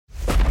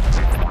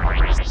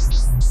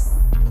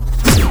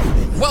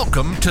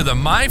Welcome to the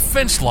My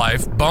Fence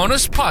Life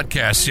bonus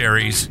podcast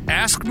series,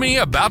 Ask Me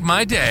About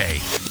My Day,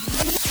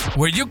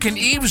 where you can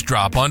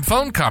eavesdrop on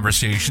phone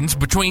conversations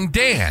between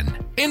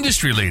Dan,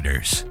 industry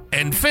leaders,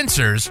 and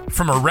fencers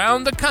from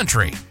around the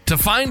country to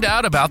find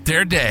out about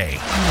their day.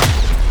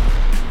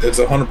 It's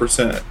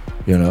 100%.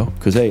 You know,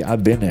 because, hey,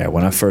 I've been there.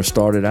 When I first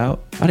started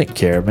out, I didn't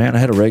care, man. I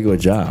had a regular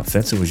job.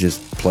 Fencing was just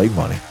play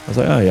money. I was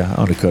like, oh, yeah,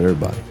 I undercut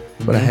everybody.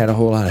 But I had a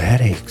whole lot of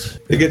headaches.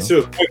 It gets to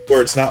a point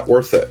where it's not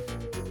worth it.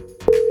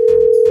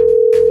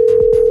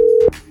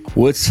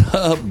 What's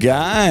up,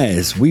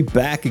 guys? We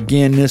back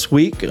again this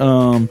week.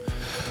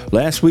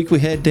 Last week we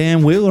had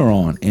Dan Wheeler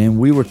on, and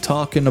we were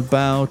talking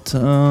about,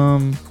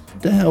 the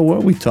hell were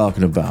we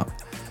talking about?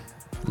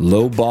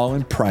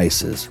 Lowballing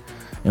prices.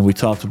 And we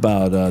talked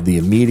about the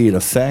immediate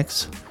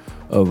effects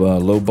of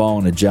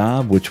lowballing a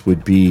job, which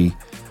would be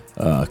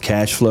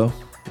cash flow,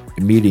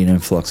 immediate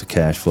influx of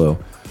cash flow,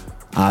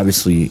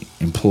 obviously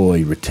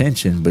employee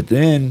retention. But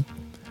then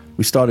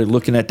we started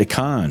looking at the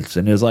cons,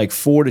 and there's like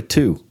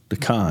 4-2, the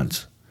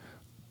cons.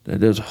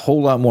 There's a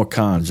whole lot more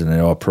cons than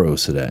there are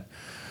pros to that.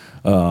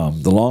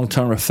 The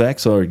long-term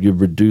effects are your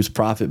reduced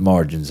profit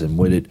margins and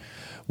what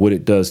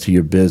it does to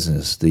your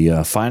business,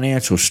 the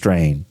financial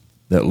strain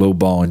that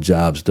lowballing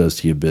jobs does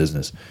to your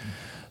business,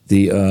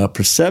 the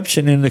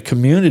perception in the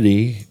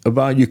community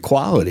about your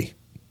quality.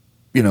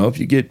 You know, if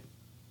you get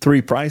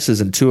 3 prices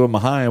and 2 of them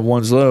are high and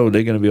one's low,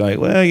 they're going to be like,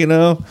 well, you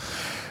know,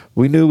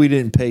 we knew we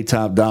didn't pay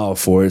top dollar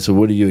for it, so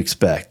what do you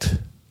expect?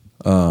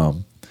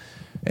 And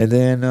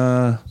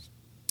then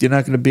you're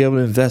not going to be able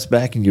to invest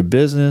back in your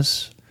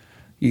business.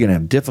 You're going to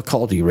have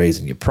difficulty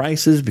raising your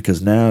prices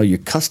because now your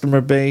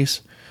customer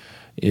base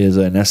is,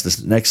 and that's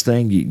the next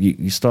thing,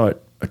 you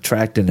start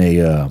attracting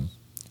a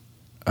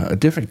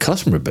different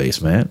customer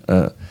base, man.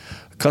 A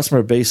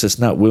customer base that's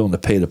not willing to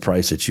pay the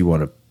price that you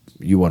want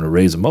to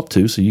raise them up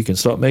to, so you can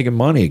start making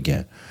money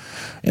again.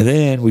 And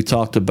then we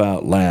talked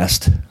about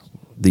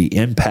the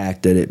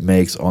impact that it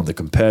makes on the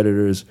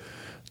competitors,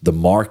 the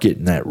market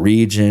in that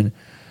region,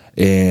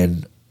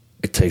 and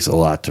it takes a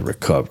lot to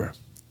recover.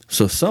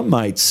 So some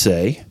might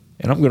say,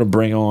 and I'm going to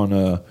bring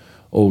on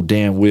old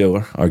Dan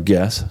Wheeler, our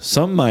guest.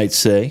 Some might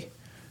say,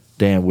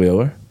 Dan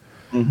Wheeler,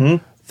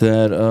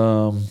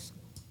 that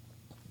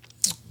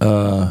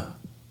man,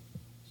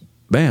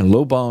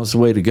 lowballing is the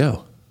way to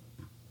go.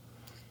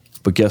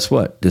 But guess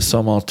what? There's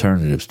some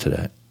alternatives to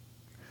that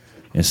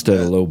instead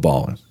of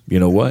lowballing. You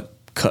know what?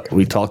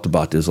 We talked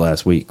about this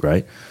last week,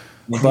 right?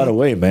 By the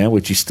way, man,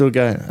 what you still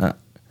got?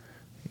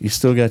 You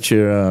still got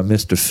your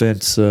Mr.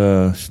 Fence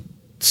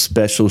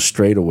special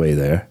straightaway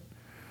there.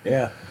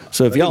 Yeah.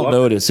 So if y'all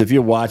notice, if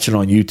you're watching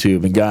on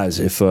YouTube, and guys,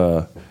 if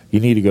you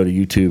need to go to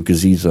YouTube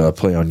because he's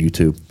play on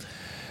YouTube.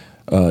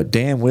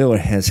 Dan Wheeler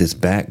has his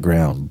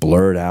background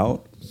blurred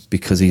out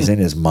because he's in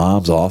his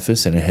mom's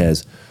office, and it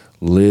has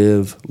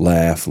 "Live,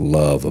 Laugh,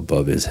 Love"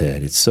 above his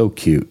head. It's so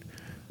cute.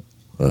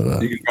 You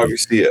can probably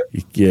see it.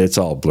 Yeah, it's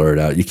all blurred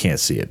out. You can't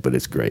see it, but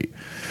it's great.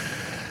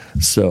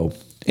 So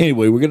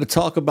anyway, we're going to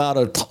talk about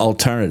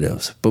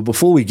alternatives. But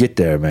before we get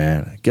there,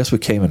 man, guess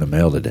what came in the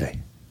mail today?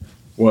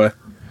 What?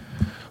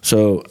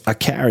 So I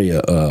carry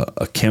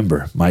a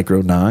Kimber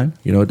Micro 9.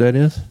 You know what that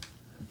is?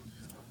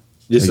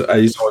 I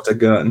used to want a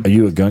gun. Are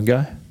you a gun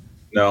guy?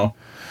 No.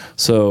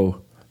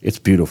 So it's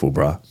beautiful,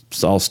 bro.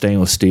 It's all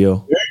stainless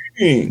steel,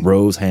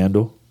 rose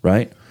handle,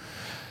 right?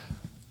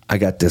 I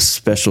got this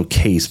special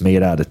case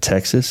made out of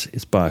Texas.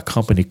 It's by a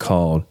company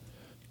called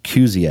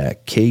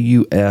Kusiak,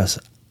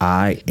 Kusiak.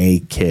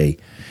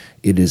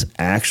 It is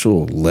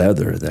actual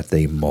leather that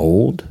they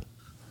mold.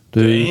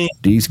 Dude,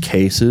 these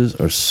cases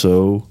are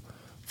so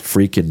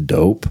freaking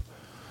dope.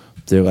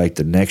 They're like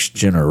the next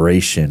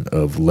generation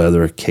of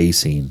leather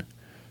casing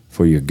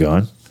for your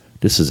gun.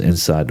 This is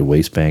inside the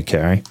waistband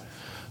carry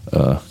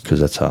because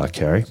that's how I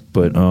carry.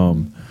 But,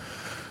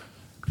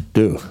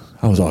 dude,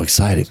 I was all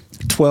excited.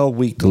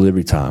 12-week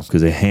delivery time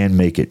because they hand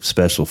make it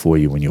special for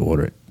you when you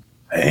order it.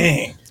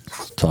 Dang.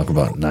 Talk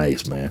about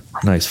nice, man.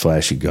 Nice,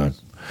 flashy gun.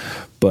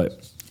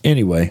 But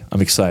anyway,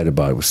 I'm excited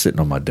about it. It was sitting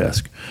on my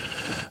desk.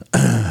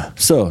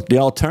 So the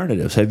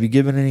alternatives. Have you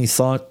given any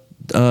thought,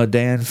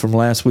 Dan, from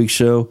last week's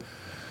show?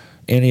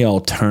 Any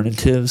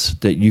alternatives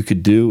that you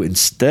could do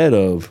instead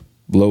of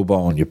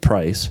lowballing your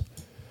price?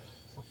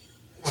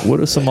 What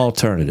are some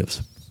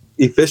alternatives?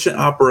 Efficient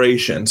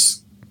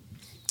operations.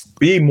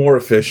 Be more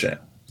efficient.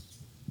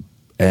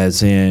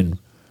 As in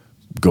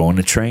going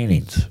to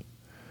trainings,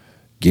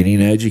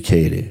 getting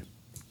educated,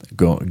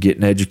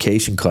 getting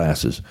education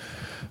classes,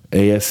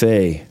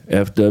 AFA,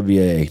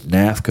 FWA,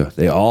 NAFCA.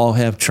 They all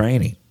have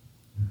training.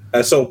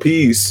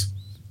 SOPs.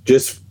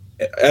 Just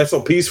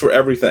SOPs for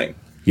everything.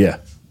 Yeah,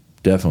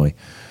 definitely.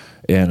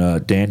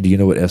 And Dan, do you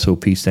know what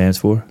SOP stands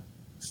for?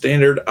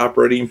 Standard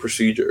operating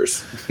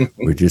procedures.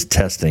 We're just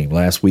testing.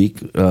 Last week,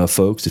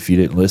 folks, if you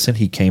didn't listen,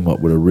 he came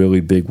up with a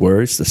really big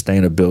word,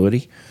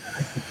 sustainability.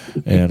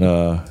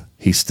 And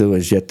he still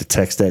has yet to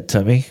text that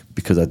to me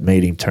because I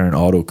made him turn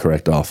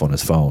autocorrect off on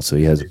his phone, so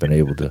he hasn't been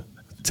able to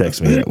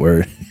text me that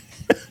word.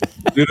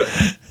 Dude,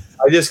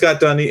 I just got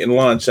done eating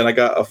lunch, and I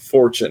got a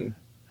fortune.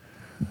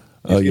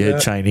 Oh, you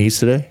had Chinese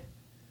today?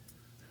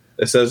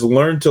 It says,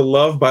 learn to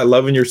love by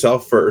loving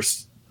yourself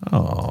first.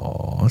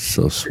 Oh, that's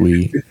so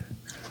sweet.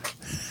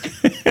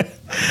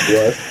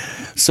 What?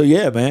 So,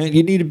 yeah, man,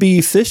 you need to be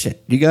efficient.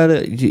 You got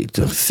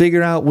to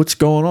figure out what's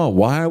going on.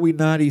 Why are we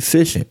not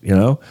efficient,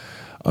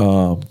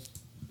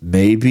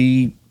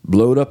 Maybe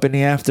load up in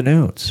the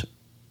afternoons,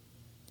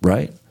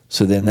 right?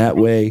 So then that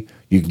way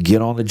you can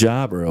get on the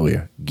job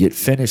earlier, get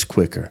finished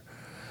quicker.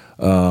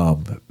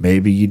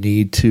 Maybe you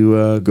need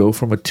to go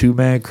from a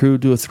 2-man crew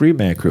to a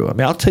 3-man crew. I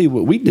mean, I'll tell you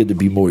what we did to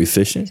be more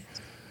efficient.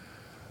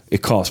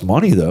 It cost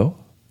money, though.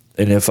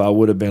 And if I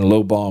would have been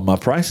lowballing my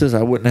prices,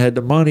 I wouldn't have had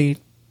the money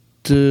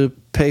to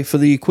pay for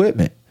the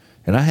equipment.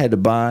 And I had to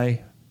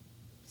buy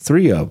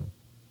 3 of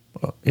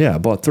them. Yeah, I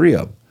bought 3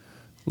 of them.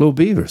 Little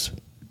beavers.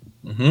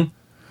 Mm-hmm.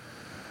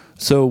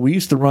 So we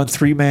used to run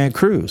 3-man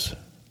crews.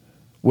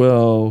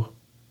 Well,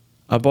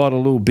 I bought a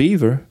little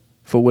beaver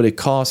for what it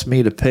cost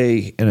me to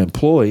pay an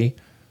employee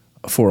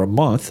for a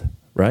month,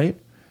 right?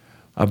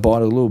 I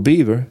bought a little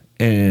beaver,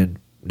 and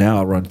now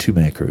I run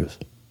 2-man crews.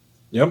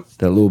 Yep.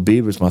 That little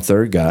beaver's my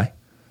 3rd guy,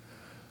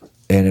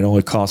 and it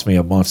only cost me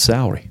a month's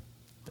salary.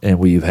 And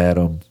we've had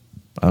them,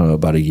 I don't know,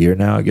 about a year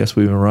now, I guess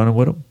we've been running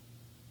with them.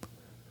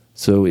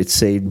 So it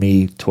saved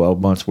me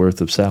 12 months worth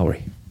of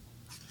salary.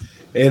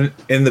 And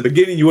in the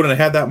beginning, you wouldn't have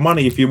had that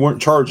money if you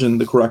weren't charging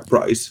the correct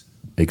price.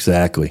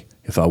 Exactly.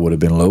 If I would have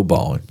been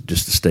lowballing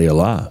just to stay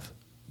alive.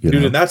 Dude,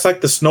 and that's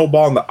like the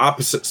snowball on the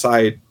opposite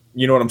side.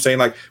 You know what I'm saying?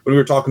 Like when we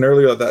were talking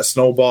earlier, that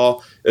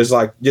snowball is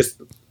like just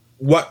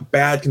what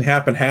bad can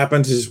happen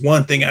happens. Is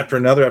one thing after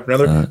another after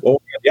another. Well,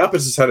 the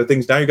opposite side of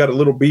things, now you got a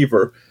little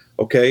beaver.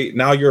 Okay,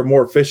 now you're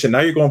more efficient.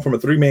 Now you're going from a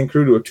 3-man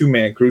crew to a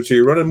 2-man crew, so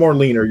you're running more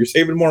leaner. You're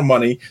saving more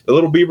money. The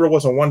little beaver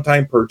was a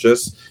one-time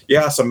purchase.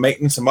 Yeah, some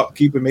maintenance, some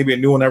upkeep, and maybe a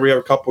new one every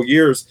other couple of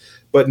years.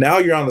 But now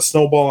you're on the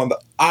snowball on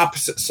the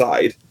opposite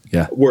side,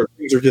 where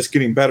things are just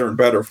getting better and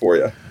better for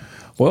you.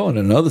 Well, and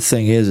another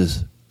thing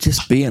is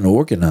just being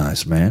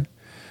organized, man.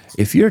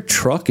 If your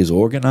truck is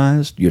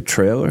organized, your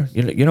trailer,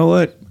 you know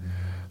what?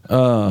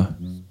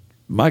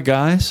 My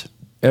guys,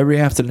 every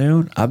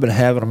afternoon, I've been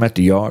having them at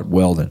the yard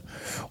welding.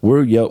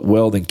 We're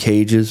welding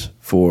cages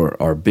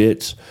for our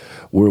bits.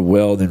 We're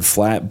welding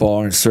flat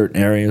bar in certain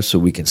areas so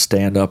we can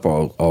stand up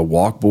our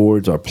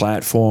walkboards, our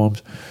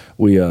platforms.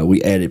 We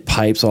added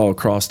pipes all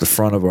across the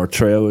front of our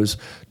trailers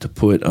to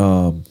put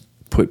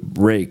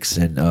rakes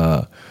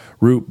and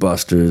root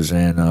busters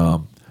and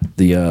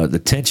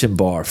the tension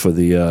bar for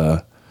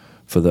the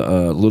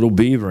little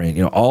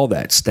beavering. All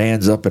that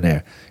stands up in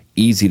there,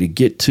 easy to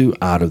get to,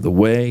 out of the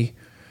way.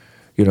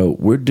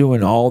 We're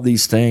doing all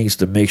these things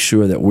to make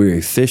sure that we're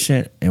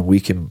efficient and we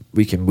can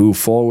move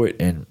forward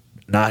and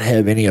not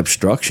have any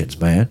obstructions,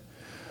 man.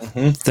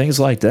 Mm-hmm. Things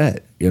like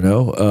that,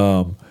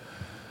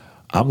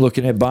 I'm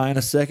looking at buying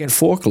a second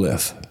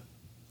forklift.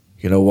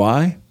 You know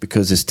why?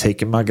 Because it's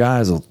taking my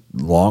guys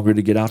longer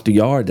to get out the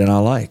yard than I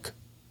like.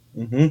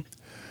 Mm-hmm.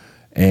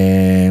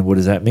 And what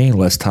does that mean?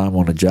 Less time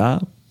on the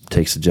job.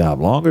 Takes the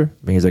job longer.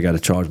 Means I got to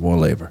charge more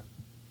labor.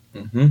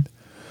 Mm-hmm.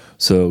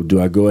 So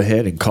do I go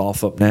ahead and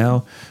cough up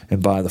now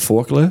and buy the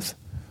forklift?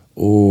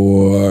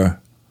 Or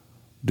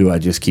do I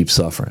just keep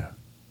suffering?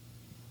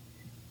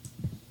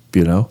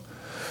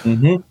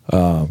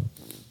 Mm-hmm.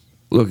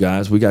 Look,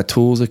 guys, we got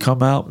tools that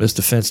come out.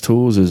 Mr. Fence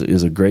Tools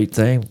is a great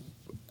thing.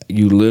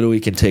 You literally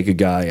can take a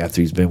guy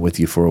after he's been with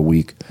you for a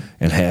week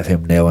and have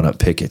him nailing up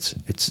pickets.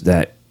 It's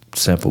that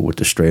simple with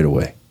the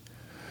straightaway,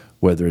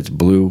 whether it's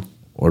blue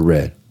or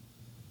red.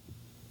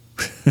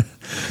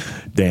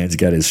 Dan's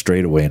got his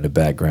straightaway in the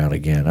background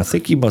again. I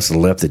think he must have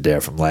left it there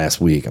from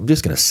last week. I'm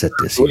just going to set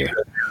this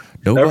here.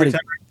 Nobody. Every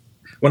time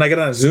when I get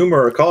on a Zoom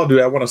or a call,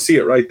 dude, I want to see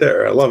it right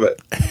there. I love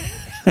it.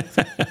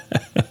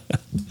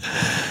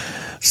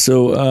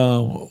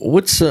 So,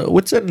 what's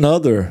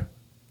another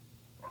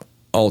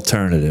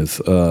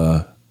alternative?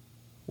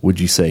 Would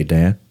you say,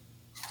 Dan?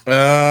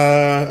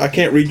 I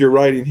can't read your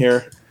writing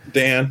here,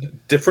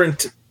 Dan.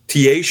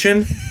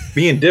 Differentiation,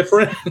 being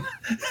different.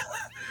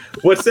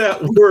 What's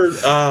that word?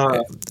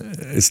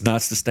 It's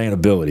not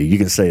sustainability. You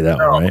can say that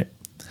one,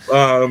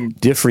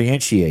 right?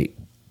 Differentiate.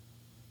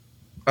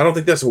 I don't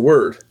think that's a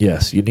word.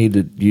 Yes, you need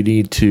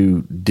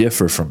to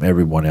differ from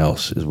everyone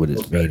else is what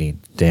it's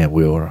meaning, Dan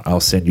Wheeler. I'll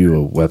send you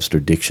a Webster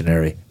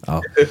dictionary.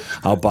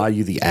 I'll buy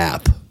you the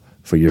app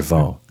for your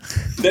phone.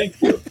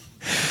 Thank you.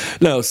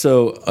 No,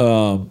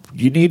 so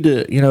you need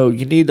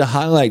to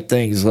highlight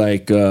things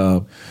like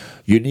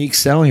unique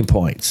selling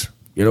points.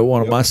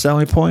 One of my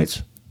selling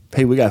points.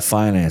 Hey, we got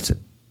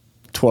financing.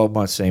 12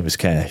 months, same as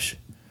cash.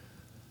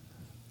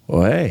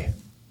 Well, hey,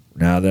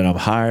 now that I'm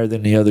higher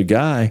than the other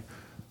guy,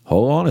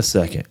 hold on a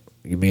second.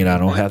 You mean I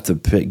don't have to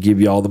give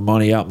you all the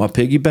money out my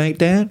piggy bank,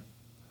 Dan?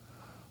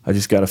 I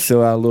just got to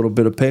fill out a little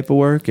bit of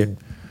paperwork and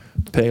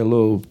pay a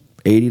little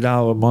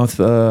 $80 a month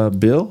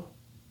bill?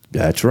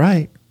 That's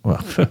right.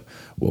 Well,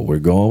 we're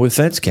going with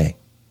Fence King.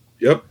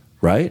 Yep.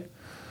 Right?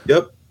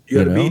 Yep. You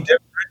got to be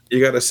different. You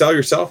got to sell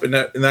yourself, and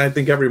I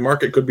think every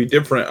market could be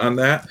different on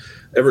that.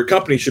 Every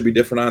company should be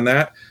different on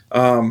that.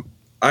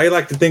 I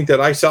like to think that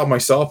I sell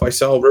myself. I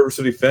sell River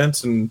City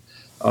Fence, and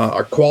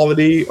our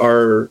quality,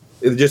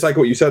 just like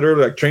what you said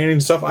earlier, like training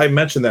and stuff. I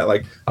mentioned that,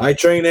 like, I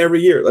train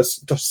every year. Let's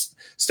just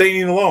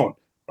staying alone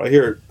right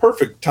here.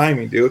 Perfect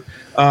timing, dude.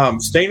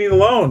 Staying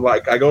alone.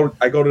 Like I go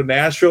to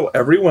Nashville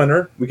every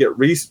winter. We get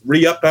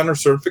re-upped on our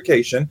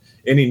certification.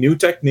 Any new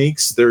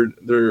techniques, their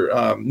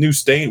new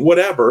stain,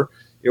 whatever.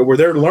 We're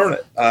there to learn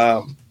it.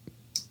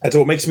 That's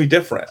what makes me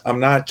different. I'm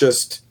not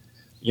just,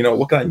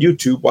 looking on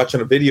YouTube, watching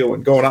a video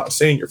and going out and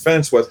staining your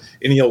fence with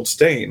any old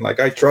stain. Like,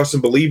 I trust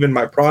and believe in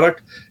my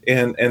product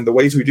and the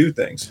ways we do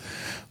things.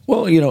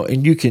 Well,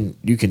 and you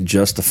can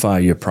justify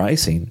your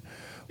pricing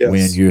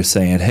when you're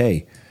saying,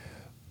 hey,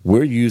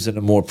 we're using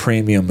a more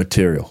premium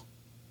material.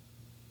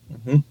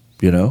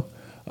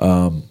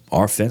 Mm-hmm.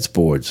 Our fence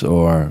boards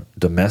are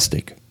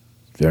domestic.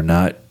 They're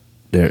not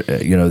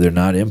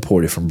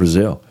imported from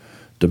Brazil.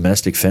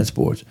 Domestic fence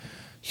boards.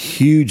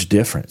 Huge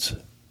difference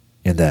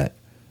in that,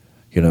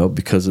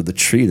 because of the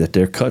tree that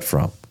they're cut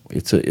from.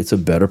 It's a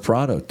better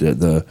product.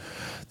 The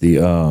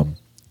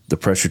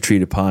pressure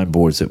treated pine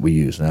boards that we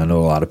use. Now, I know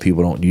a lot of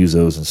people don't use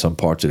those in some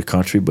parts of the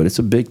country, but it's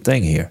a big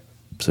thing here.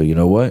 So you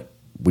know what?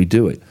 We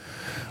do it.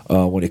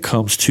 When it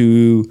comes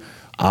to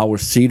our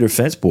cedar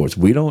fence boards,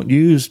 we don't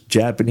use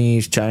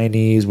Japanese,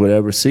 Chinese,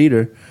 whatever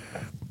cedar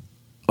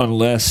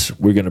unless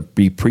we're going to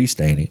be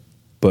pre-staining.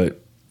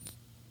 But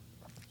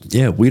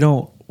yeah, we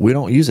don't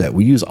use that.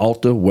 We use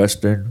Alta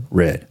Western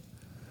Red.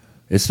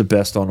 It's the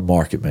best on the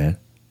market, man.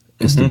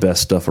 It's the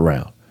best stuff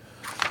around.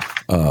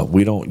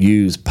 We don't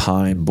use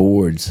pine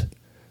boards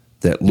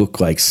that look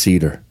like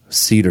cedar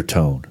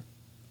tone.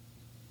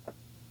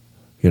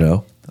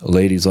 A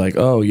lady's like,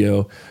 "Oh,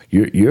 you're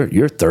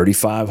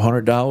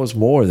 $3,500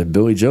 more than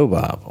Billy Joe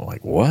Bob." I'm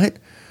like, "What?"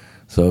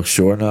 So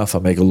sure enough, I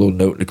make a little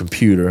note in the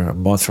computer a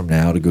month from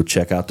now to go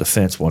check out the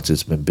fence once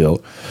it's been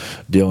built.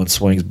 Dylan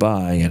swings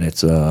by, and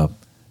it's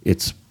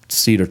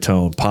cedar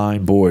tone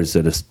pine boards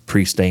that is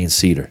pre-stained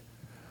cedar.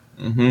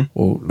 Mm-hmm.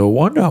 Well, no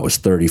wonder I was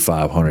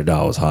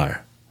 $3,500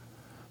 higher.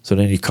 So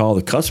then you call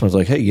the customers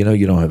like, "Hey, you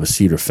don't have a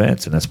cedar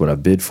fence, and that's what I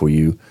bid for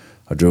you.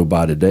 I drove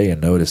by today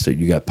and noticed that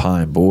you got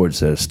pine boards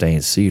that are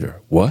stained cedar."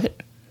 What?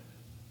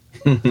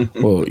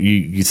 Well,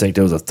 you think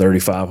there was a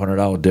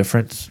 $3,500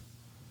 difference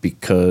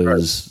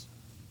because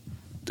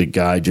the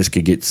guy just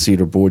could get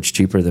cedar boards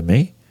cheaper than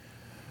me?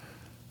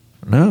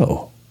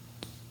 No.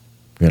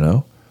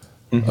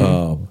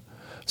 Mm-hmm.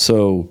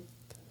 So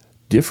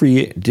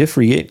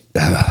differentiate.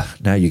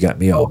 Now you got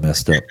me all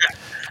messed up.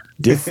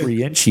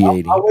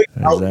 Differentiating.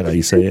 Is that how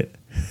you say it?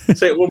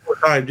 Say it one more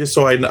time, just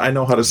so I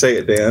know how to say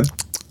it, Dan.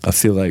 I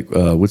feel like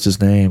what's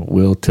his name,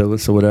 Will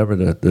Tillis or whatever,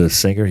 the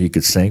singer. He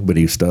could sing, but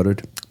he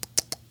stuttered.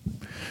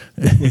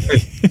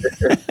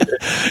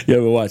 You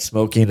ever watch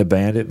Smokey and the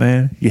Bandit,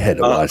 man? You had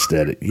to watch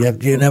that.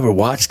 You never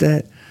watched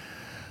that?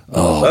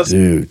 Oh, that's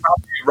dude!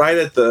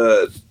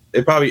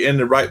 It probably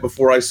ended right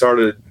before I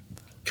started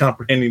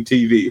comprehending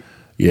TV.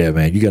 Yeah,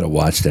 man, you got to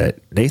watch that.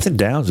 Nathan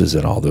Downs is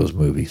in all those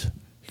movies.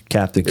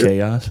 Captain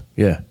Chaos,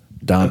 yeah.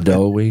 Dom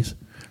DeLuise.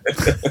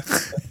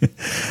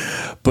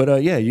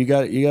 But you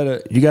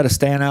got to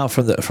stand out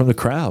from the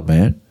crowd,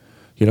 man.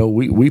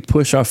 We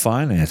push our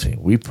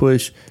financing. We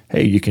push.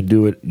 Hey, you can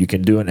do it. You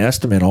can do an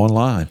estimate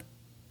online,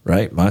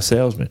 right? My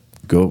salesman,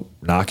 go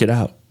knock it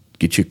out.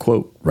 Get your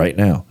quote right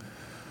now.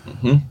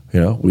 Mm-hmm.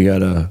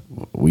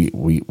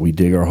 We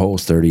dig our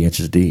holes 30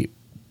 inches deep,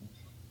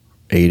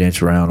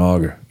 8-inch round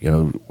auger.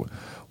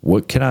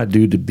 What can I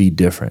do to be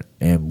different?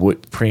 And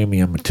what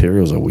premium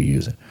materials are we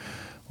using?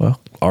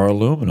 Well, our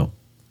aluminum.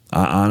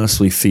 I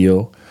honestly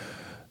feel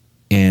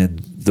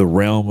in the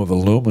realm of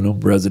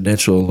aluminum,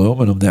 residential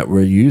aluminum that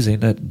we're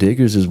using, that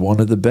Diggers is one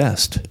of the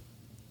best.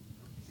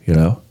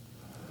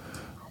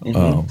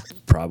 Mm-hmm.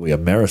 Probably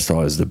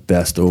Ameristar is the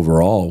best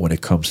overall when it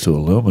comes to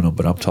aluminum,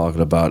 but I'm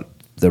talking about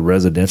the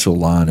residential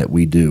line that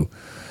we do.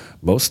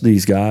 Most of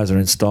these guys are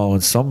installing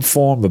some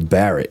form of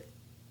Barrett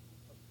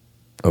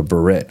or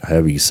Barrett,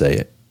 however you say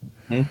it,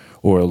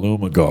 or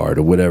Alumiguard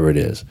or whatever it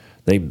is.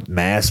 They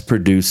mass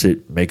produce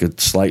it, make a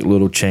slight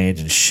little change,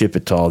 and ship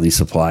it to all these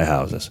supply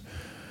houses.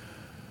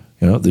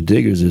 The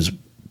Diggers is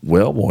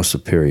well more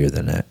superior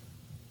than that.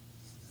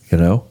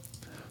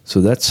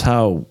 So that's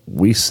how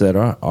we set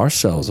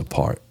ourselves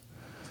apart.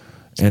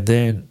 And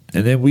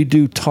then we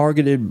do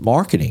targeted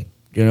marketing.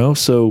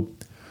 So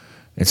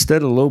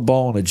instead of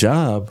lowballing a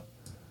job,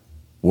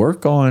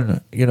 work on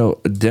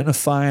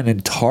identifying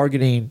and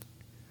targeting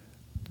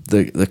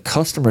the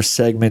customer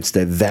segments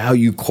that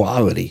value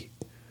quality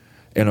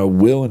and are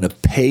willing to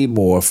pay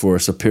more for a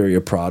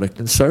superior product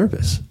and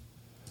service.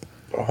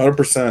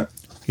 100%.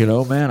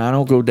 Man, I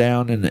don't go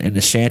down in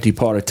the shanty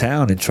part of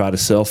town and try to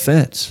sell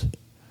fence.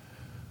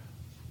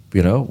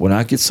 When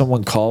I get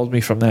someone calls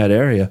me from that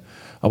area,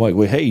 I'm like,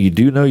 well, hey, you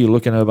do know you're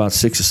looking at about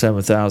 $6,000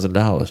 or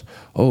 $7,000.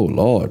 Oh,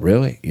 Lord,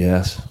 really?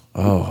 Yes.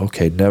 Oh,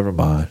 okay, never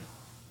mind.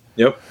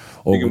 Yep.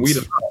 Or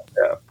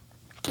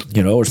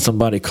or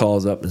somebody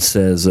calls up and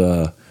says,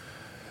 I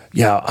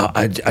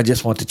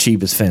just want the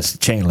cheapest fence, the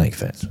chain link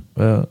fence.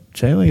 Well,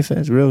 chain link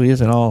fence really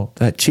isn't all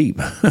that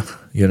cheap,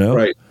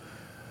 Right.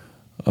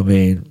 I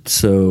mean,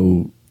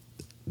 so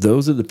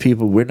those are the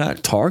people we're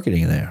not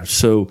targeting there.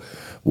 So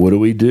what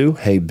do?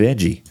 Hey,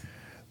 Benji,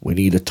 we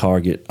need to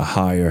target a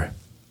higher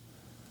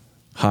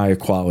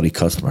quality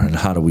customer. And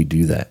how do we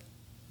do that?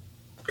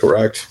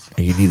 Correct.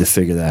 And you need to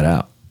figure that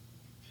out.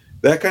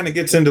 That kind of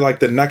gets into like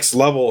the next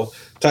level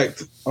type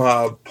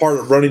part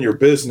of running your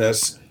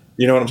business.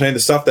 You know what I'm saying? The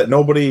stuff that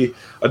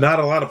not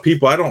a lot of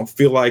people, I don't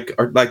feel like,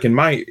 are like in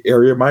my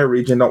area, my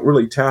region, don't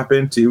really tap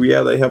into.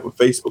 Yeah, they have a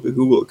Facebook and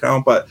Google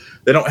account, but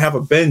they don't have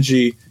a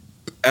Benji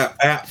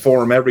app for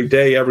them every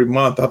day, every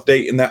month,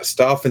 updating that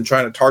stuff and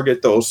trying to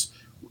target those,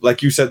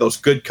 like you said, those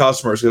good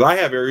customers. Because I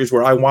have areas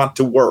where I want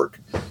to work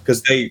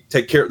because they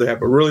take care. They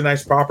have a really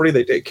nice property.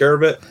 They take care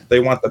of it.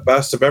 They want the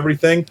best of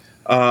everything.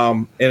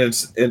 And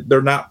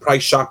they're not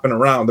price shopping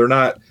around. They're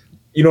not,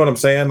 you know what I'm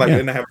saying? Like,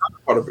 and I have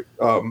part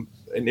of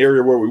an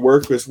area where we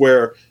work is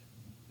where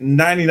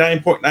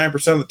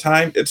 99.9% of the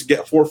time it's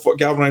 4-foot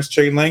galvanized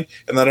chain link,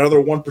 and that other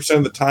 1%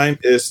 of the time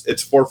it's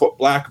 4-foot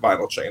black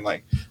vinyl chain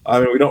link.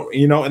 I mean, we don't,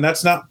 and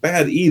that's not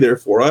bad either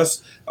for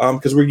us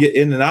because we get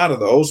in and out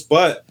of those.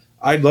 But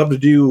I'd love to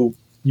do,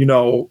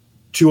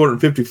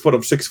 250 foot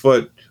of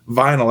 6-foot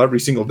vinyl every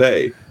single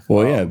day.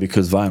 Well, yeah,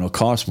 because vinyl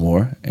costs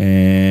more,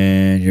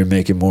 and you're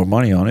making more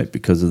money on it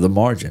because of the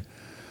margin.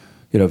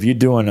 If you're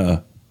doing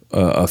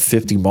a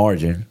 50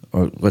 margin,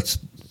 or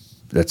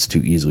that's too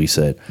easily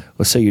said.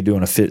 Let's say you're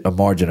doing a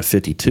margin of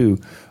 52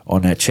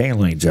 on that chain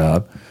link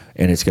job,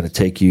 and it's going to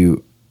take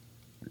you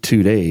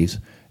 2 days,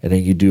 and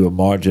then you do a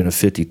margin of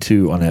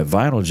 52 on that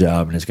vinyl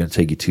job, and it's going to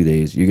take you 2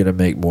 days. You're going to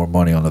make more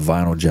money on the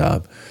vinyl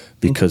job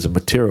because the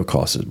material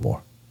cost is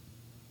more.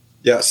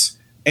 Yes,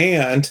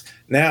 and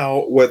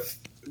now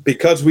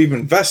because we've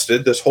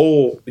invested this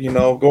whole,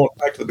 going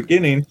back to the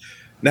beginning.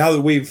 Now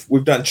that we've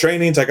done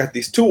trainings, I got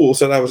these tools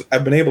that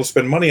I've been able to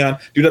spend money on.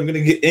 Dude, I'm going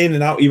to get in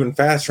and out even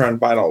faster on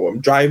vinyl.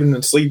 I'm driving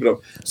and sleeping them.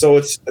 So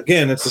it's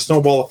the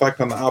snowball effect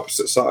on the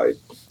opposite side.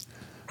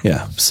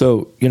 Yeah.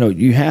 So,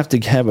 you have to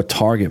have a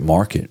target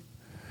market.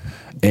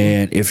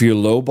 And if you're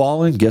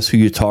lowballing, guess who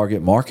your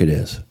target market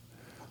is?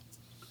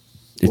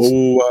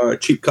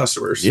 Cheap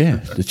customers. Yeah,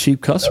 the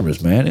cheap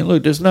customers, man. And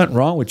look, there's nothing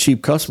wrong with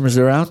cheap customers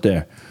that are out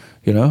there.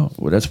 Well,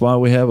 that's why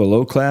we have a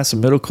low class, a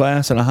middle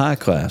class, and a high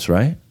class,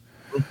 right?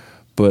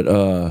 But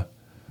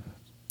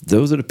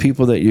those are the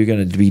people that you're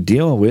going to be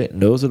dealing with,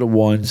 and those are the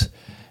ones.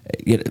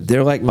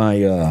 They're like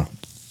I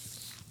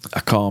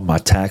call them my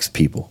tax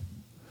people.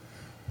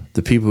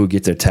 The people who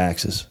get their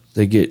taxes.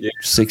 They get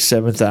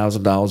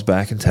 $6,000-$7,000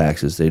 back in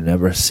taxes. They've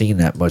never seen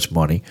that much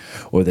money,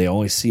 or they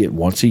only see it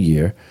once a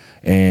year,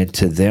 and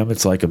to them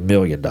it's like $1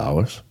 million,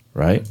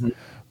 right? Mm-hmm.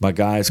 My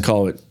guys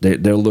call it.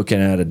 They're looking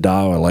at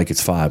 $1 like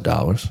it's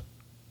 $5,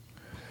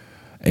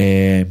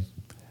 and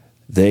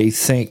they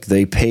think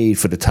they paid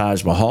for the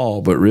Taj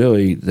Mahal, but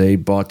really they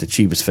bought the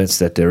cheapest fence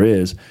that there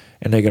is,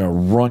 and they're going to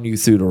run you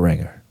through the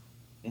ringer.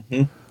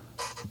 Mm-hmm.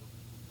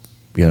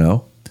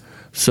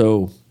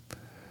 So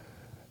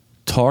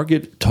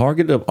target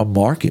a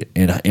market,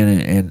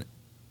 and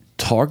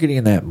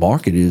targeting that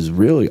market is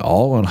really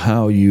all on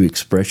how you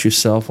express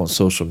yourself on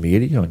social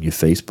media, on your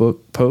Facebook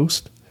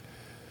post.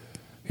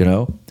 I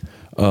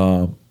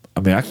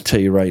can tell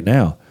you right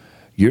now,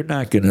 you're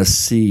not going to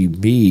see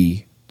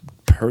me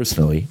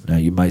personally. Now,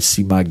 you might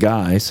see my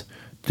guys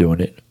doing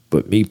it,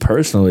 but me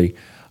personally,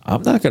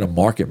 I'm not going to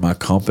market my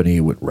company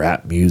with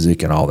rap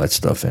music and all that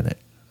stuff in it.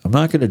 I'm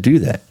not going to do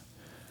that.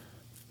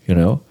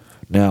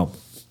 Now,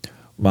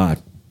 my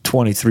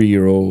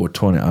 23-year-old or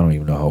 20, I don't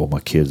even know how old my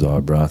kids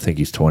are, bro. I think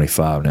he's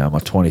 25 now. My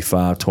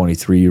 25,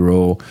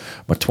 23-year-old,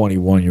 my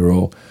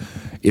 21-year-old,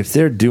 if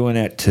they're doing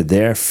that to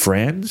their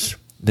friends,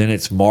 then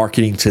it's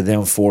marketing to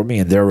them for me,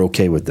 and they're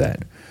okay with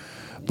that.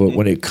 But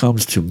when it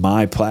comes to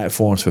my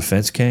platforms for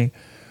Fence King,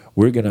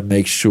 we're going to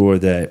make sure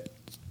that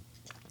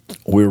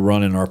we're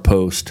running our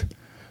post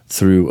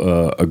through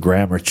a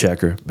grammar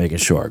checker, making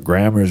sure our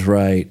grammar is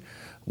right.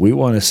 We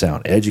want to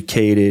sound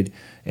educated,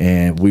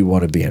 and we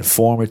want to be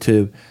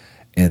informative,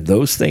 and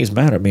those things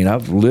matter. I mean,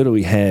 I've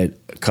literally had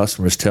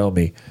customers tell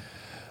me,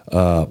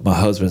 my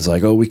husband's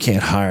like, "Oh, we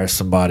can't hire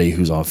somebody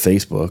who's on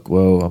Facebook."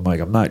 Well, I'm like,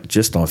 I'm not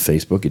just on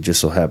Facebook. It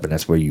just so happened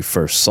that's where you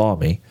first saw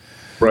me.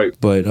 Right.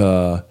 But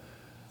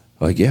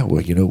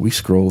we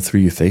scrolled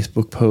through your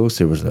Facebook posts.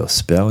 There was no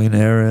spelling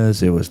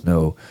errors. There was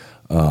no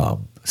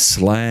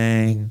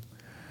slang.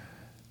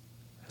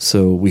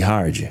 So we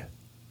hired you.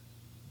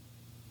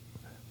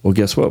 Well,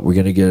 guess what? We're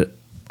going to get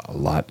a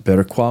lot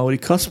better quality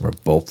customer.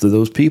 Both of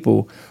those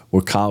people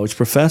were college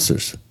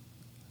professors,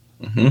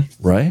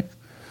 right?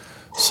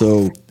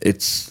 So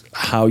it's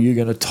how you're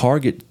going to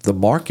target the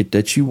market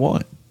that you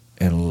want.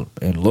 And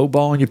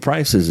lowballing your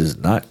prices is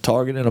not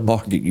targeting a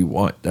market you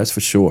want. That's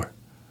for sure.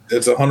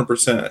 It's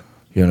 100%.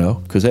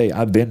 Because, hey,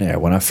 I've been there.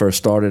 When I first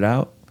started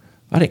out,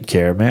 I didn't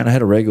care, man. I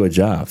had a regular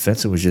job.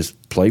 Fencing was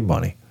just play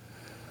money.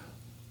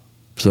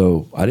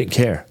 So I didn't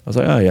care. I was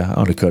like, oh, yeah, I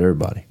undercut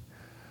everybody.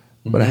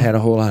 But I had a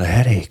whole lot of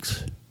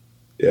headaches.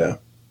 Yeah.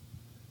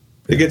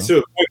 It gets to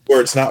a point where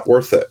it's not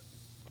worth it.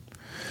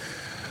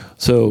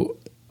 So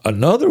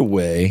another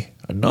way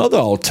Another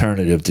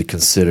alternative to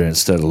consider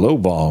instead of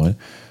lowballing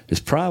is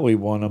probably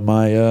one of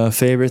my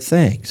favorite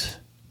things: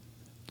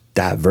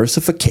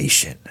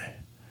 diversification.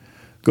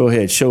 Go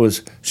ahead, show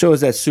us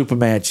that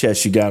Superman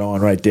chest you got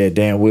on right there,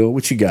 Dan Will.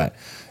 What you got?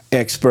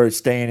 Expert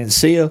stain and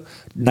seal,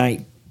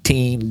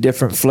 19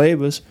 different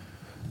flavors,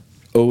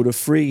 odor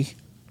free,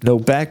 no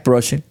back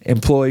brushing,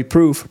 employee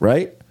proof,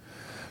 right?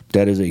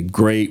 That is a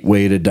great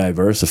way to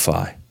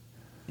diversify.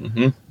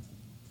 Mm-hmm.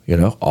 You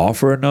know,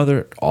 offer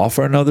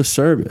another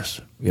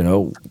service. You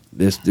know,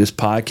 this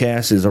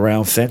podcast is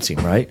around fencing,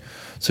 right?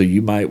 So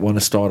you might want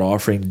to start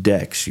offering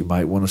decks. You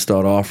might want to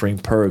start offering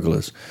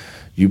pergolas.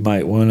 You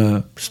might want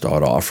to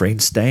start offering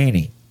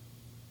staining.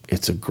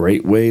 It's a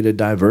great way to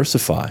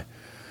diversify.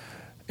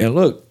 And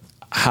look,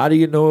 how do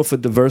you know if a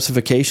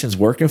diversification is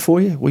working for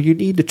you? Well, you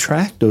need to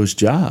track those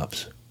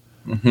jobs.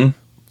 Mm-hmm.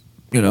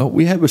 You know,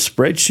 we have a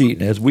spreadsheet,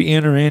 and as we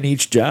enter in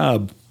each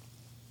job,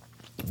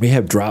 we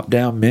have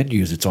drop-down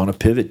menus. It's on a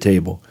pivot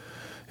table,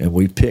 and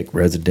we pick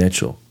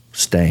residential,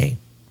 stain.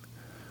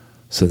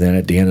 So then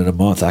at the end of the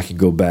month, I can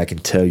go back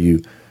and tell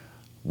you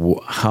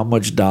how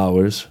much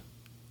dollars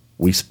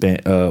we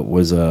spent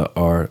was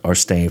our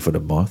stain for the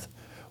month,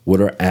 what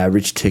our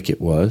average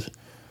ticket was,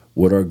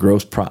 what our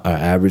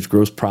average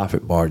gross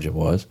profit margin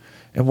was,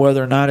 and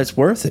whether or not it's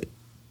worth it.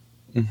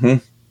 Mm-hmm.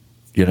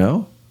 You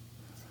know?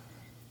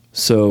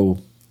 So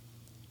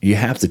you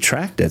have to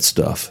track that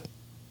stuff.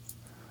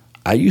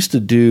 I used to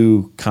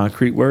do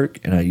concrete work,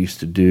 and I used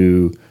to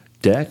do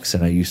decks,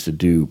 and I used to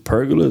do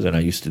pergolas, and I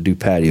used to do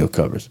patio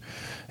covers.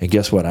 And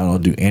guess what? I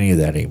don't do any of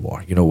that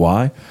anymore. You know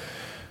why?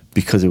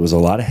 Because it was a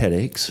lot of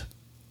headaches.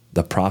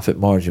 The profit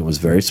margin was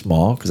very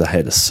small because I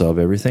had to sub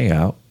everything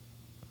out.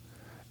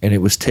 And it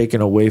was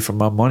taken away from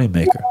my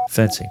moneymaker,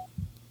 fencing.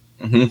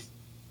 Mm-hmm.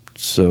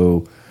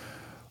 So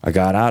I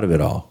got out of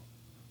it all.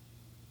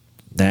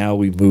 Now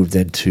we moved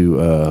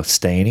into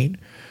staining.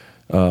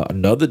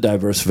 Another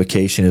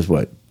diversification is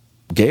what?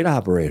 Gate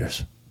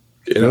operators.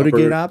 Go to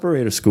gate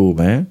operator school,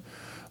 man.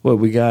 Well,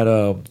 we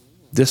got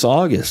this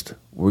August.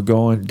 We're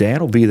going. Dan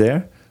will be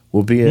there.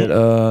 We'll be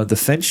at the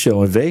fence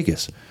show in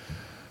Vegas.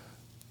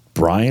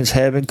 Brian's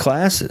having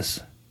classes.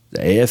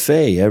 The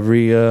AFA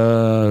every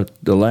the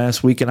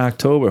last week in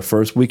October,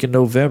 first week in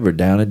November,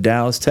 down in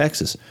Dallas,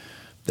 Texas.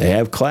 They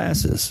have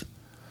classes.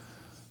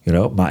 You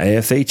know, my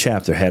AFA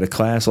chapter had a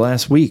class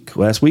last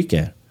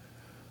weekend.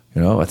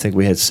 You know, I think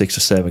we had 6 or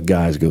 7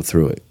 guys go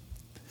through it.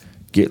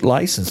 Get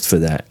licensed for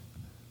that.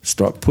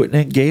 Start putting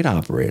in gate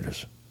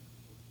operators.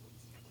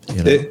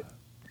 You know?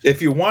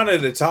 If you want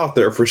it, it's out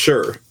there for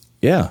sure.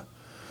 Yeah.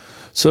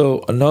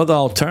 So another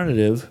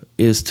alternative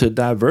is to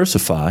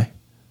diversify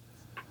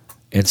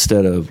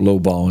instead of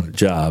lowballing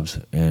jobs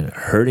and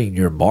hurting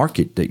your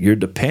market that you're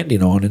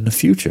depending on in the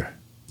future.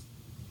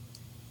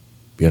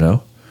 You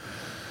know?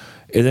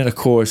 And then, of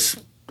course,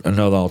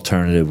 another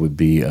alternative would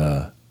be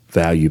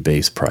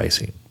value-based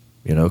pricing.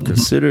 You know,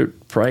 consider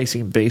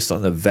pricing based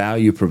on the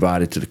value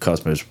provided to the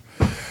customers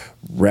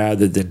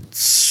rather than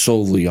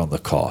solely on the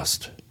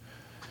cost.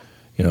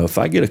 You know, if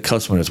I get a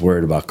customer that's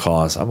worried about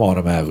cost, I'm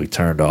automatically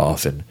turned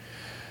off. And,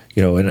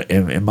 you know,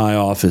 in my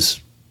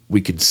office, we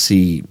can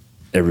see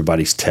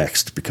everybody's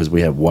text because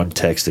we have one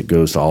text that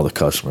goes to all the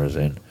customers.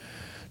 And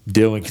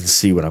Dylan can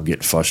see when I'm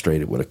getting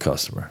frustrated with a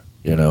customer,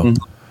 you know.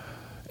 Mm-hmm.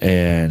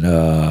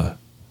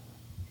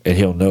 And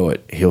he'll know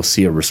it. He'll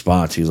see a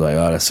response. He's like,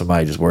 oh, that's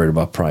somebody just worried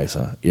about price,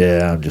 huh?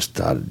 Yeah, I'm just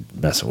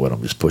messing with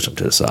them. Just push them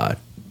to the side.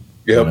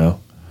 Yep. You know?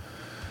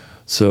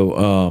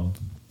 So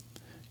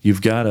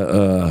you've got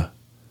to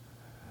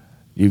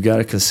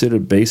consider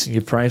basing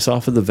your price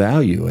off of the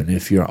value. And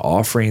if you're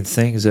offering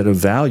things that are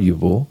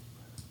valuable,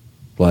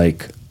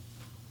 like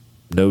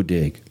no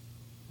dig,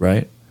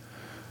 right?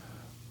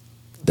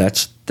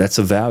 That's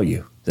a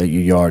value that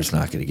your yard's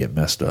not going to get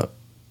messed up.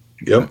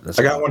 Yep.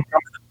 I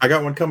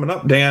got one coming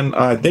up, Dan.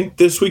 I think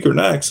this week or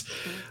next.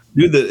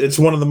 Dude, it's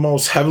one of the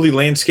most heavily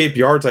landscaped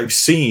yards I've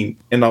seen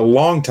in a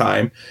long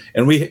time,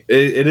 and it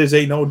is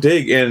a no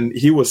dig. And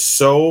he was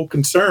so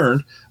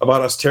concerned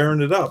about us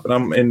tearing it up,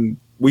 and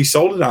we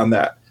sold it on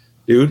that,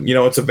 dude. You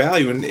know, it's a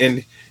value,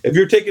 and if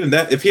you're taking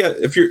that, if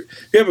you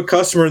have a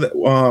customer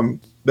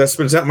that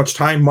spends that much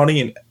time, money,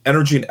 and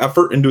energy and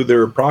effort into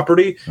their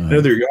property,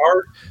 into their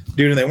yard,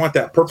 dude, and they want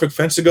that perfect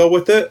fence to go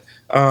with it,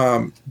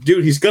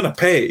 dude, he's gonna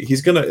pay.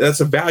 That's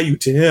a value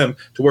to him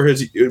to where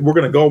we're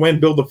gonna go in,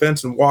 build the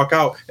fence, and walk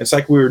out. It's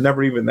like we were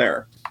never even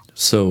there.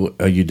 So,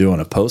 are you doing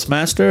a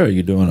Postmaster? Are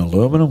you doing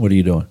aluminum? What are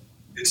you doing?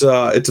 It's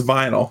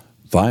vinyl.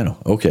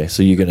 Vinyl. Okay,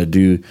 so you're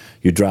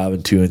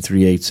driving 2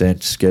 3/8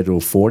 inch schedule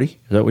 40. Is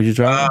that what you're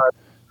driving?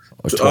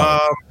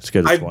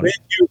 I've been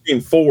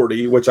using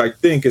 40, which I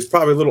think is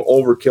probably a little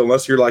overkill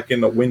unless you're like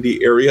in a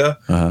windy area.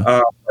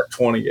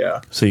 20,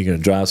 yeah. So you're going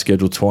to drive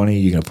schedule 20,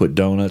 you're going to put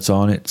donuts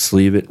on it,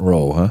 sleeve it, and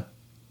roll, huh?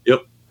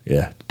 Yep.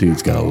 Yeah,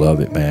 dude's going to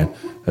love it, man.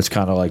 That's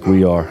kind of like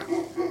we are.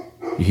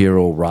 You hear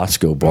old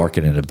Roscoe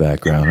barking in the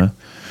background, huh?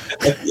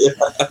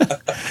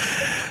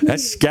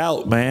 That's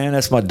Scout, man.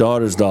 That's my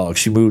daughter's dog.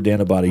 She moved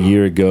in about a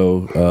year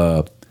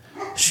ago.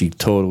 She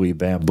totally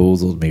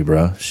bamboozled me,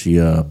 bro.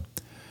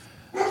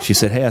 she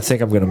said, hey, I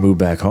think I'm going to move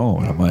back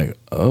home. I'm like,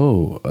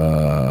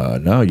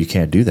 no, you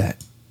can't do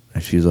that.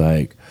 And she's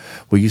like,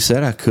 well, you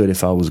said I could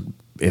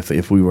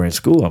if we were in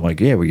school. I'm like,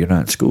 yeah, well, you're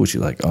not in school.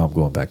 She's like, oh, I'm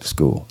going back to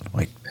school. I'm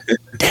like,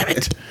 damn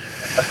it.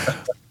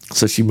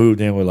 So she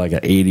moved in with like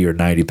an 80 or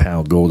 90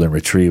 pound golden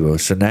retriever.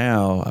 So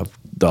now,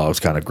 dog's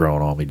kind of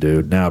grown on me,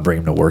 dude. Now I bring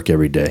him to work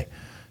every day.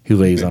 He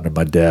lays under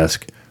my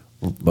desk,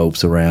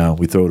 mopes around.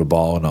 We throw the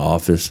ball in the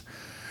office.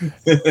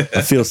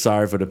 I feel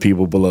sorry for the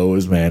people below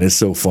us, man. It's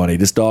so funny.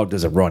 This dog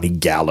doesn't run, he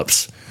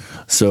gallops.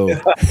 So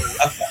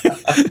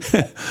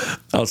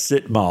I'll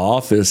sit in my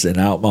office, and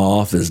out my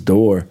office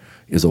door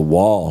is a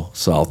wall.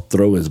 So I'll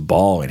throw his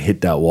ball and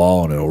hit that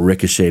wall, and it'll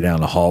ricochet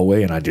down the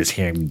hallway, and I just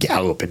hear him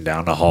galloping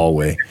down the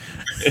hallway.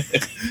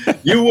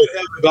 You would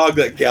have a dog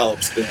that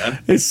gallops,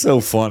 Dan. It's so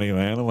funny,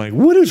 man. I'm like,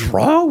 what is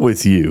wrong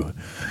with you?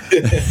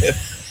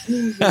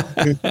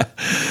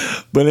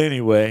 But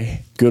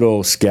anyway, good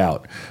old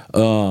Scout.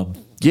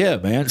 Yeah,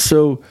 man.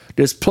 So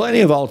there's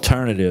plenty of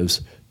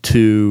alternatives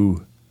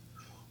to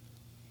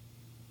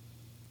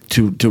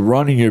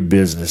running your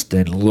business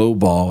than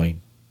lowballing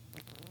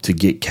to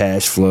get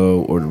cash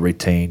flow or to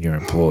retain your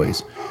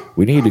employees.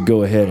 We need to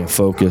go ahead and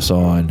focus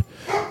on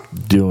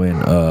doing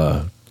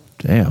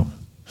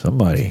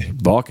somebody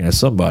balking at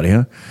somebody,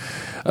 huh?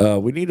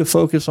 We need to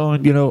focus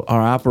on,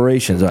 our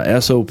operations,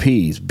 our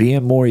SOPs,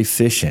 being more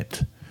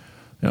efficient.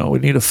 We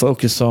need to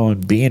focus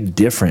on being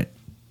different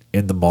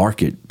in the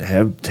market.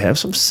 Have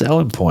some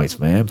selling points,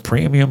 man.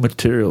 Premium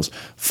materials.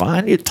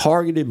 Find your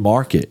targeted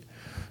market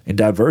and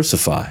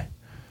diversify.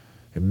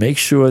 And make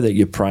sure that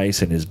your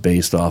pricing is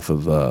based off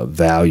of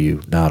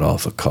value, not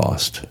off of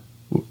cost.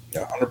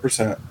 Yeah,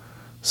 100%.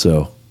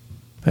 So,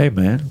 hey,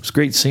 man, it's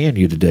great seeing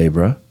you today,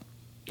 bro.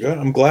 Good.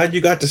 I'm glad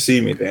you got to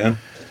see me, Dan.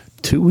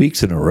 2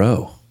 weeks in a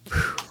row.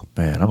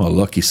 Man, I'm a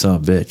lucky son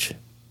of a bitch.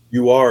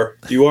 You are.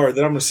 Then I'm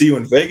going to see you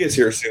in Vegas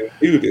here soon,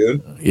 too,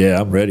 dude.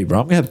 Yeah, I'm ready, bro.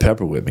 I'm going to have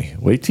Pepper with me.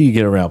 Wait till you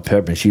get around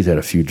Pepper and she's had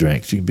a few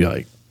drinks. You can be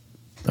like,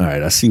 all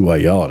right, I see why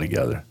y'all are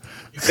together.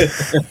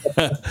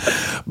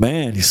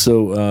 Man,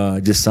 so I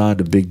just signed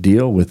a big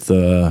deal with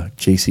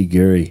J.C.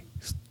 Gary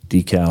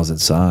Decals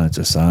and Signs,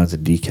 or Signs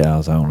and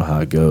Decals. I don't know how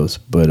it goes,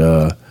 but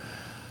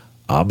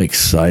I'm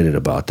excited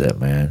about that,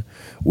 man.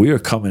 We are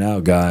coming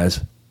out,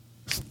 guys.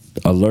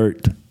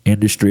 Alert,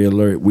 industry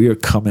alert. We are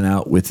coming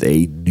out with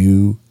a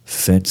new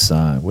fence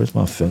sign. Where's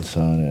my fence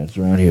sign at? It's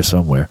around here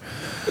somewhere.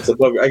 It's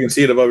above. I can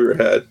see it above your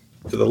head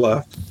to the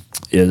left.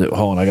 Yeah,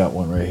 hold on. I got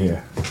one right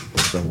here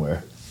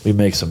somewhere. We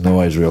make some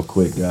noise real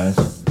quick,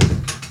 guys.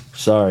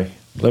 Sorry.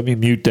 Let me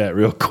mute that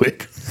real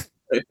quick.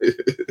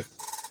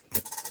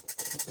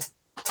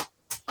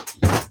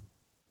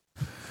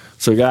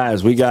 So,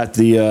 guys, we got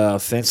the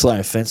fence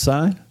line fence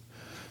sign.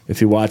 If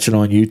you're watching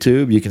on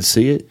YouTube, you can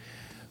see it.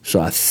 So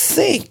I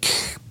think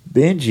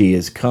Benji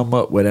has come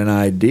up with an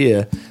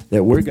idea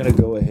that we're going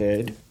to go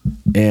ahead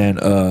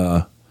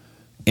and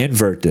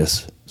invert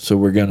this. So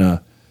we're going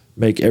to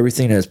make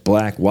everything that's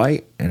black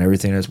white and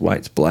everything that's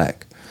white's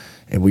black.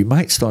 And we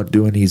might start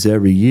doing these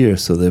every year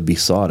so they'll be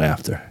sought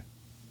after.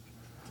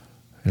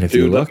 And if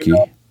you're lucky...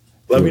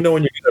 Let me know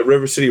when you get a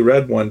River City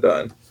red one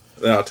done.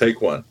 Then I'll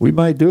take one. We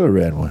might do a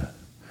red one.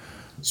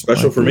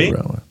 Special for me?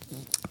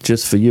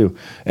 Just for you.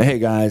 And hey,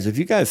 guys, if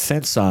you got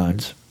fence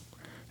signs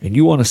and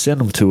you want to send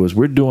them to us,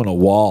 we're doing a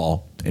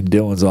wall in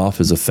Dylan's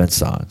office of fence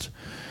signs.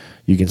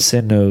 You can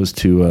send those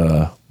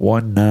to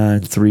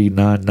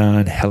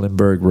 19399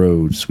 Hellenberg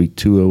Road, Suite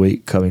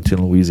 208,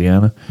 Covington,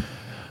 Louisiana.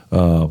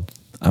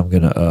 I'm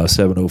going to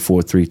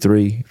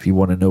 70433. If you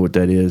want to know what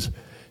that is,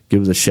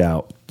 give us a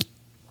shout.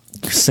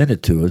 Send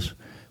it to us.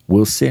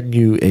 We'll send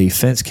you a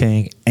Fence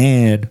King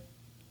and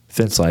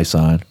Fence Life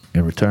sign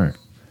in return.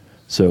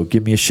 So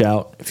give me a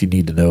shout if you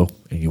need to know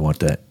and you want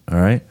that. All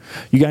right?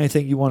 You got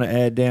anything you want to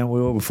add, Dan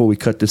Will, before we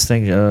cut this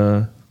thing,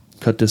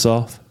 cut this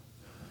off?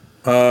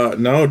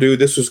 No, dude,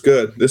 this was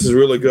good. This is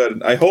really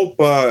good. I hope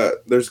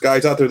there's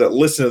guys out there that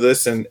listen to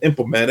this and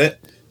implement it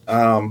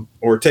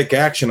or take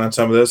action on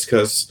some of this,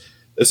 because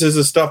this is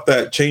the stuff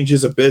that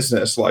changes a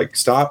business. Like,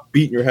 stop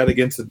beating your head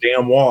against the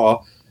damn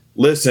wall.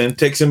 Listen,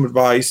 take some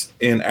advice,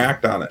 and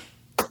act on it.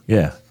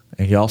 Yeah,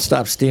 and y'all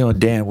stop stealing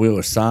Dan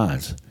Wheeler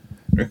signs.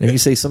 Did you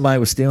say somebody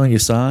was stealing your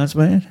signs,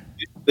 man?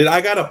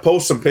 I got to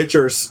post some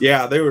pictures.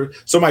 Yeah, they were.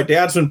 So my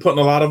dad's been putting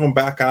a lot of them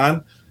back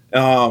on.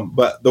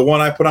 But the one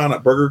I put on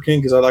at Burger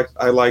King, because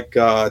I like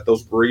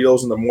those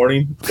burritos in the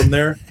morning from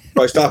there.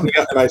 So I stopped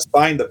and I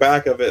signed the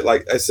back of it.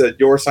 Like I said,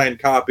 your signed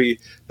copy,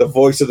 the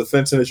voice of the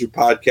Fence Industry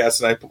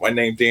podcast, and I put my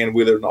name, Dan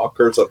Wheeler, and all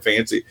curves up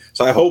fancy.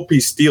 So I hope he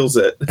steals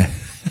it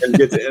and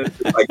gets it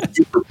like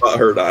super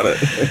butthurt on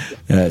it.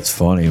 That's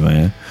funny,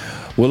 man.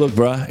 Well, look,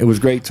 bro, it was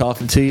great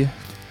talking to you.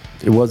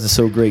 It wasn't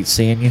so great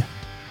seeing you.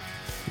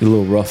 You're a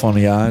little rough on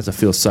the eyes. I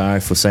feel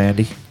sorry for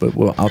Sandy, but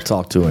I'll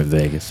talk to her in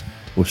Vegas.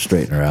 We'll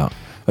straighten her out.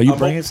 Are you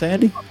bringing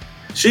Sandy?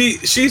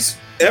 She's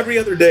every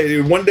other day,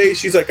 dude. One day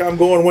she's like, I'm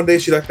going. One day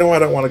she's like, no, I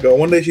don't want to go.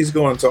 One day she's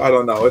going. So I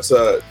don't know.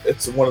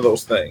 It's one of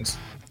those things.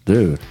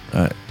 Dude,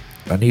 I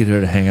need her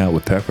to hang out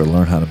with Pepper,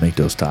 learn how to make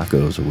those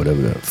tacos or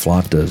whatever,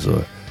 flantas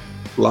or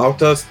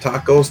flautas,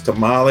 tacos,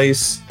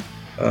 tamales,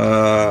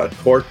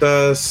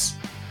 tortas.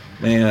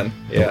 Man,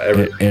 yeah,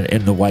 everything.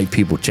 And the white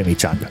people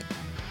chimichanga.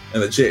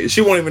 And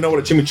she won't even know what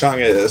a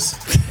chimichanga is.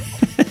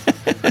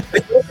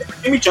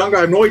 Chimichanga, I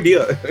have no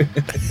idea.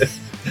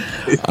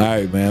 All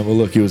right, man. Well,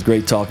 look, it was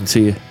great talking to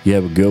you. You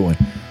have a good one.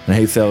 And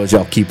hey, fellas,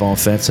 y'all keep on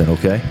fencing,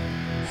 okay?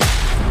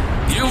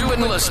 You've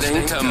been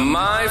listening to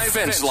My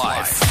Fence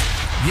Life.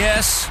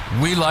 Yes,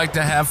 we like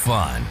to have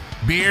fun.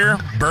 Beer,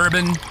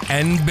 bourbon,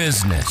 and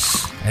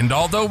business. And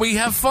although we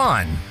have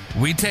fun,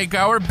 we take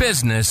our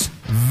business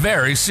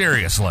very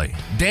seriously.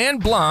 Dan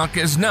Blanc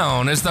is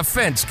known as the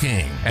Fence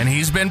King, and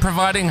he's been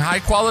providing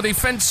high-quality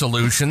fence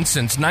solutions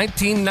since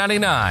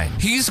 1999.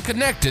 He's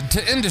connected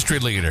to industry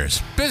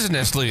leaders,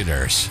 business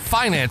leaders,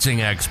 financing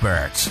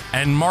experts,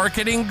 and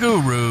marketing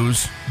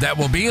gurus that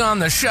will be on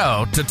the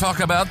show to talk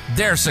about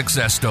their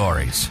success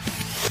stories.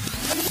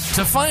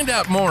 To find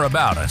out more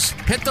about us,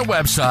 hit the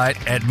website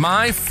at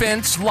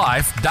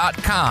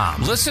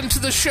myfencelife.com. Listen to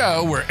the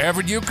show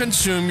wherever you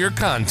consume your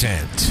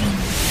content.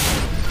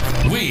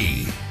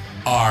 We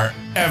are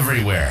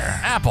everywhere.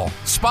 Apple,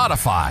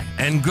 Spotify,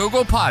 and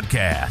Google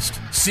Podcast.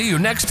 See you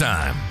next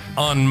time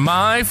on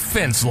My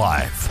Fence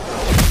Life.